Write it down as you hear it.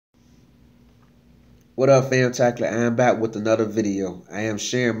What up, fam? Tackler? I am back with another video. I am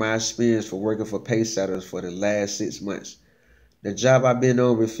sharing my experience for working for Pacesetters for the last 6 months. The job I've been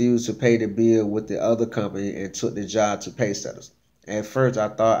on refused to pay the bill with the other company and took the job to Pacesetters. At first, I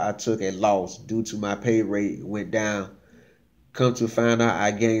thought I took a loss due to my pay rate went down. Come to find out,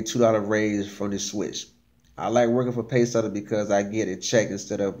 I gained $2 raise from the switch. I like working for Pacesetters because I get a check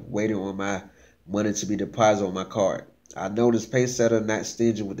instead of waiting on my money to be deposited on my card. I noticed Pacesetters not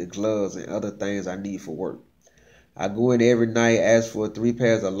stingy with the gloves and other things I need for work. I go in every night, ask for 3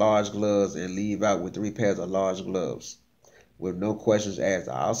 pairs of large gloves, and leave out with 3 pairs of large gloves with no questions asked.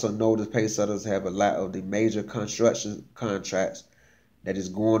 I also notice Pacesetters have a lot of the major construction contracts that is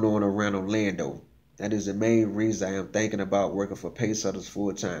going on around Orlando. That is the main reason I am thinking about working for Pacesetters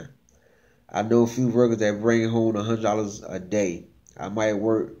full time. I know a few workers that bring home $100 a day. I might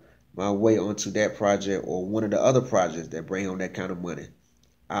work my way onto that project or one of the other projects that bring home that kind of money.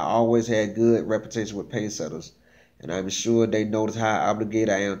 I always had good reputation with Pacesetters, and I'm sure they notice how obligated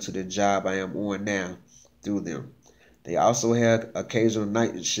I am to the job I am on now through them. They also have occasional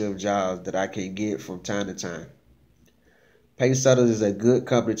night shift jobs that I can get from time to time. Pacesetters is a good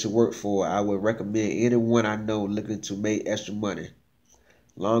company to work for. I would recommend anyone I know looking to make extra money.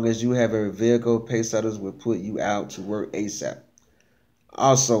 Long as you have a vehicle, Pacesetters will put you out to work ASAP.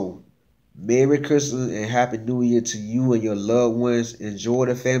 Also, Merry Christmas and Happy New Year to you and your loved ones. Enjoy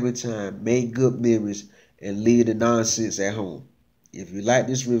the family time, make good memories, and leave the nonsense at home. If you like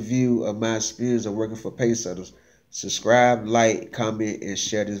this review of my experience of working for Pacesetters, subscribe, like, comment, and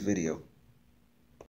share this video.